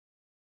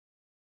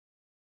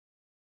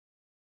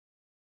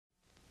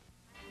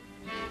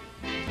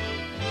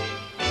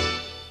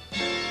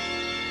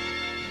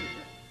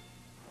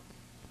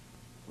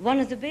One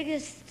of the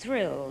biggest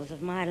thrills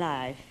of my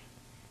life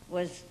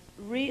was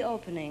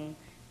reopening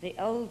the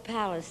old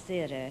Palace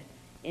Theater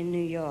in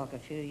New York a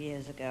few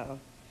years ago.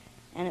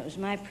 And it was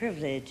my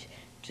privilege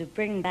to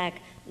bring back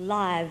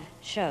live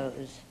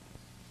shows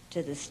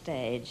to the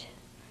stage.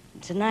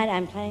 Tonight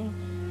I'm playing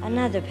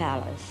another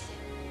palace,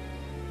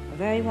 a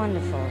very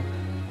wonderful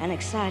and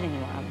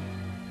exciting one.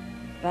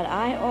 But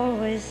I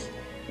always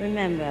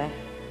remember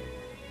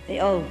the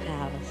old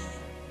palace.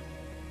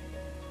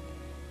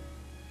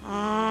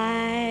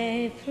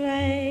 I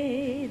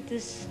played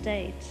the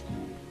state,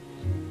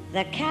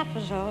 the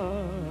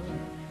capital,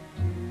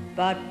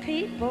 but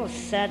people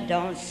said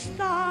don't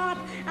start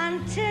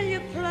until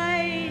you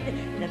played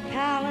the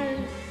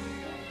palace.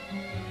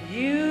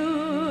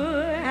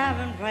 You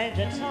haven't played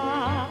the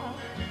top.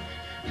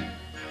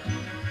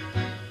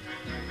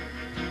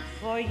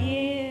 For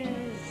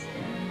years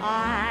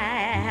I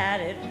had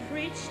it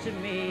preached to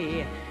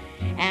me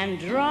and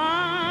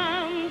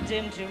drummed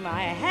into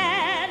my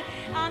head,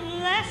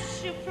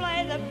 unless you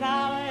play the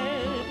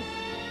palace,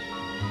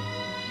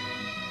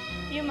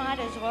 you might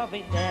as well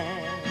be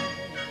dead.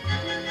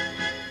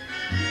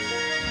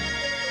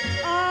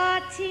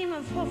 Our team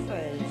of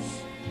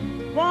hoofers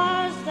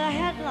was the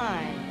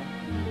headline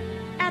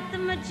at the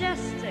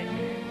Majestic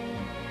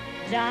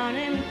down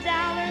in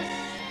Dallas,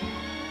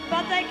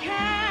 but they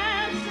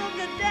canceled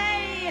the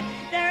day.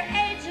 Their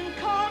agent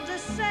called to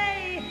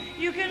say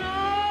you can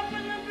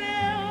open the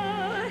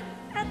bill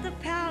at the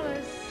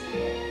Palace.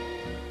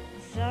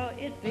 So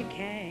it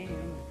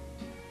became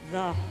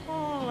the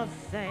Hall of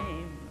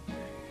Fame,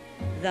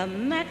 the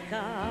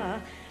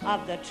Mecca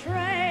of the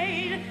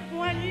trade.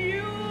 When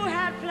you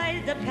had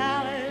played the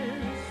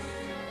palace,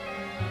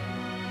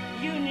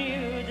 you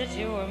knew that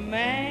you were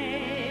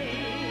made.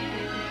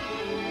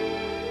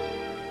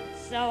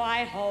 So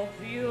I hope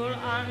you'll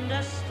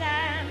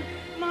understand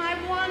my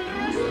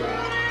wondrous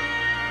thrill,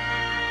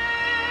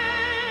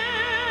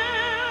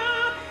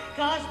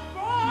 'cause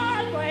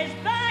Broadway's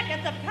back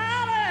at the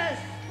Palace,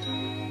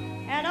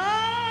 and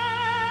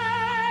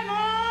I'm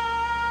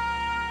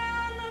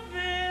on the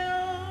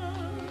bill.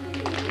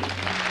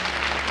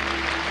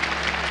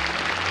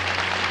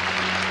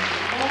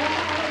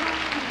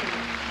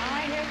 I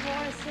hear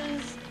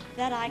voices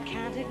that I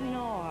can't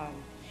ignore,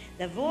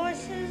 the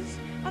voices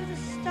of the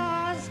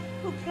stars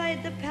who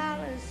played the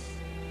palace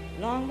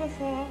long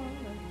before,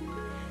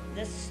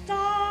 the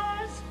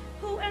stars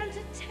who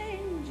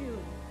entertained you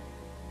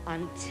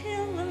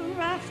until the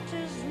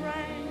rafters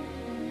rang.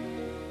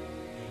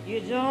 You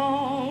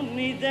don't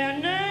need their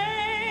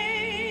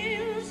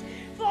names,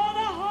 for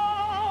the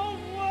whole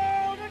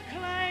world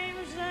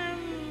acclaims them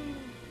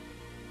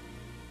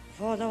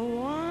for the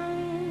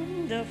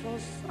wonderful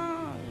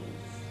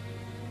songs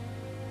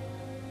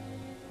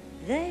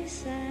they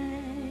sang.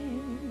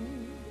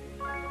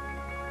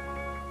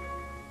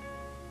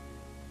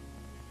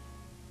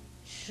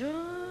 Shine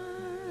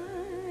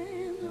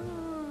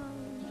on,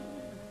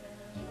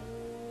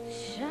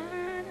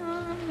 shine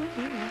on,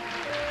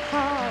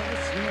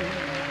 harvest moon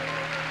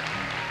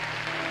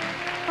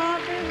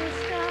up in the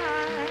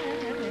sky.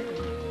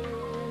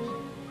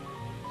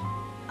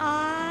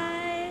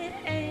 I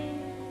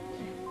ain't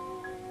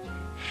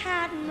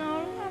had no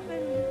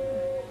loving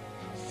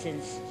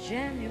since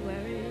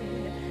January,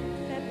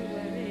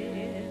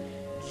 February,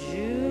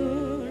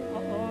 June,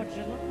 or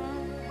July.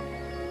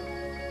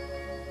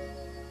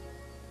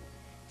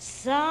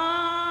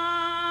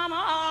 Some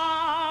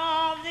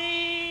of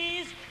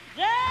these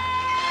days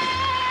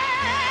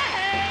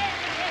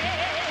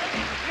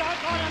you're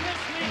gonna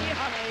miss me,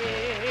 honey.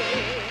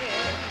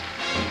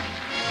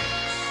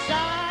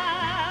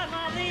 Some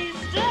of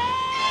these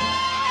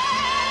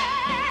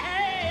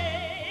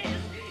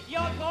days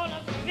you're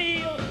gonna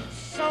feel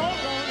so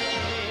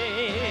lonely.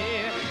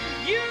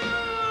 You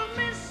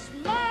miss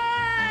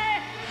my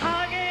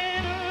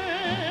hugging.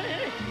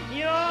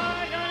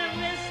 You're gonna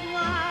miss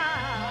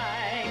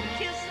my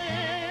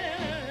kissing.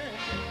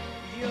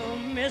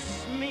 You'll miss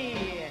me,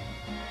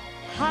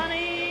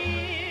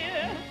 honey,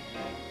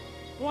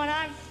 when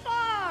I'm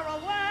far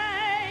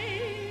away.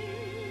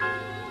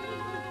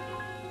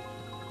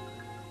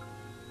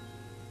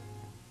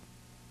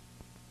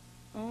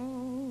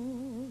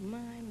 Oh,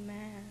 my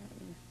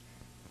man,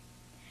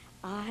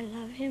 I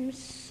love him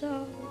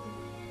so.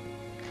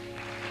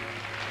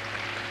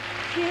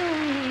 You'll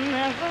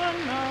never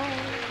know.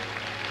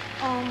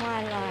 All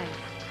my life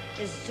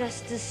is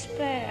just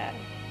despair.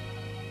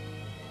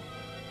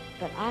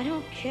 But I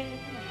don't care.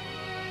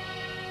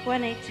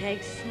 When he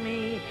takes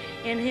me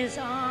in his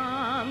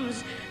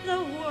arms,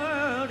 the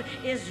world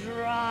is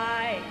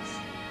right.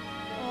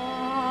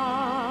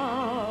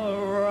 All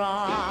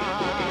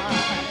right.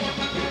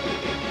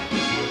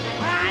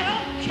 I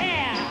don't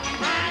care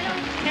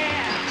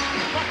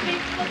what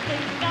people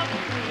think of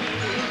me.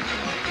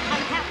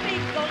 I'm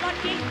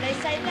happy-go-lucky, they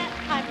say that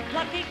I'm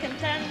lucky,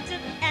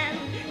 contented, and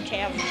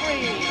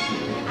carefree.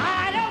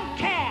 I don't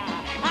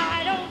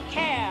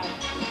care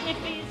if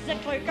he's a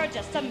clerk or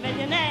just a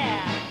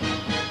millionaire.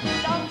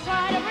 Don't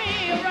try to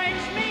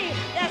rearrange me,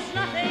 there's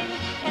nothing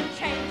can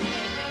change me,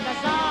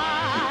 'cause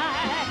I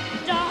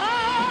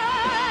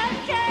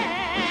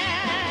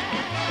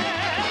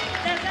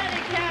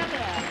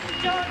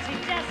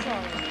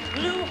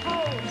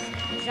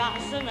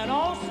Johnson and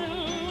Olsen,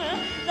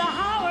 the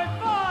Howard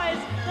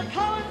boys, the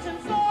Coens and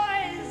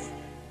Foys,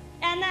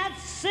 and that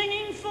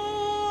singing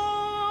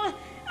fool,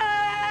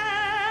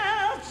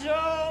 Al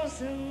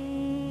Jolson.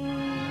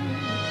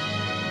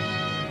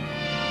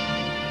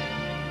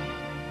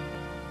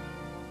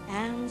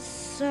 And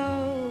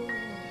so,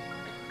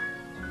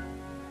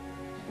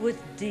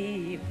 with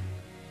deep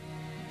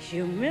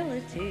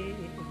humility,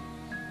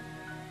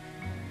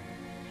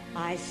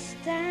 I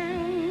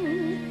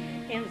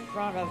stand in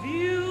front of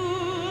you.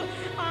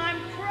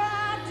 I'm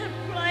proud to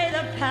play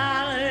the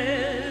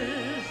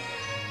palace.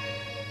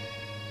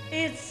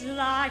 It's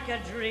like a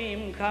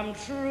dream come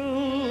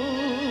true.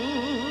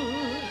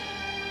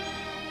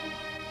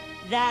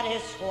 That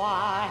is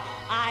why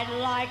I'd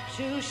like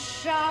to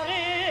shout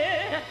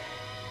it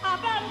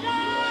up and down,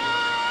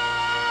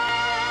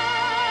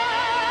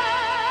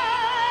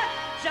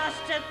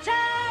 just to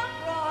tell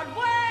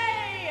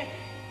Broadway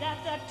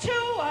that the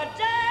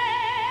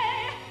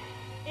two-a-day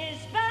is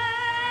back.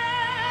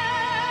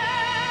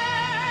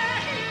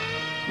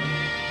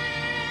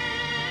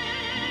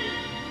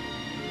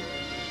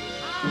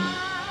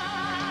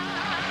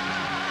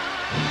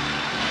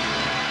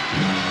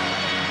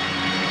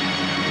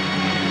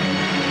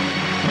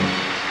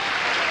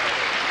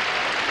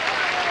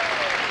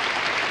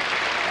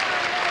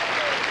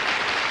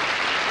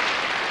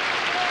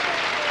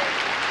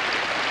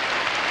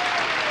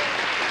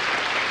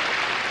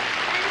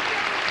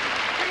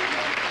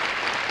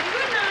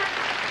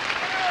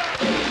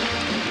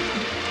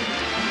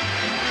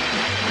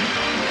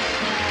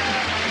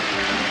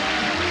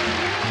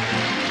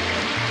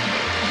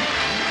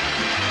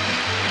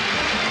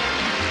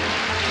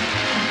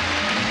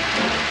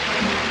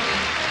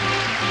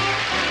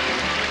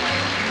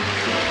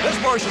 This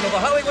portion of the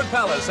Hollywood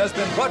Palace has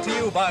been brought to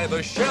you by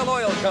the Shell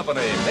Oil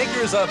Company,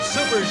 makers of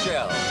Super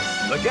Shell,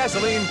 the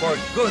gasoline for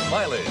good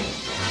mileage.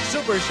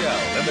 Super Shell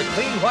in the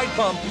clean white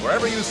pump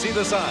wherever you see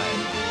the sign.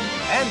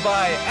 And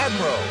by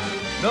Admiral,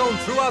 known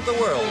throughout the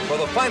world for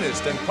the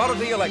finest in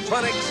quality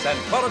electronics and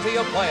quality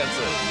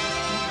appliances.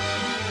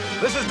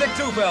 This is Dick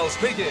Tufel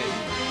speaking.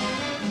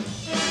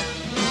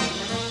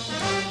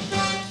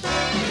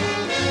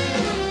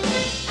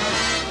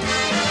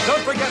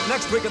 Don't forget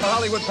next week at the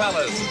Hollywood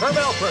Palace, Herb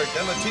Alpert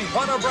and the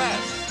Tijuana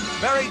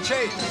Brass, Mary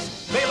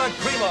Chase, Bela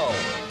Cremo,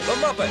 The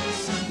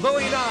Muppets,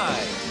 Louie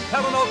Nye,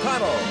 Helen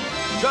O'Connell,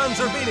 John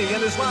Zerbini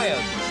and his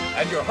Lions,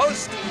 and your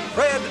host,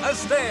 Fred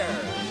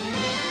Astaire.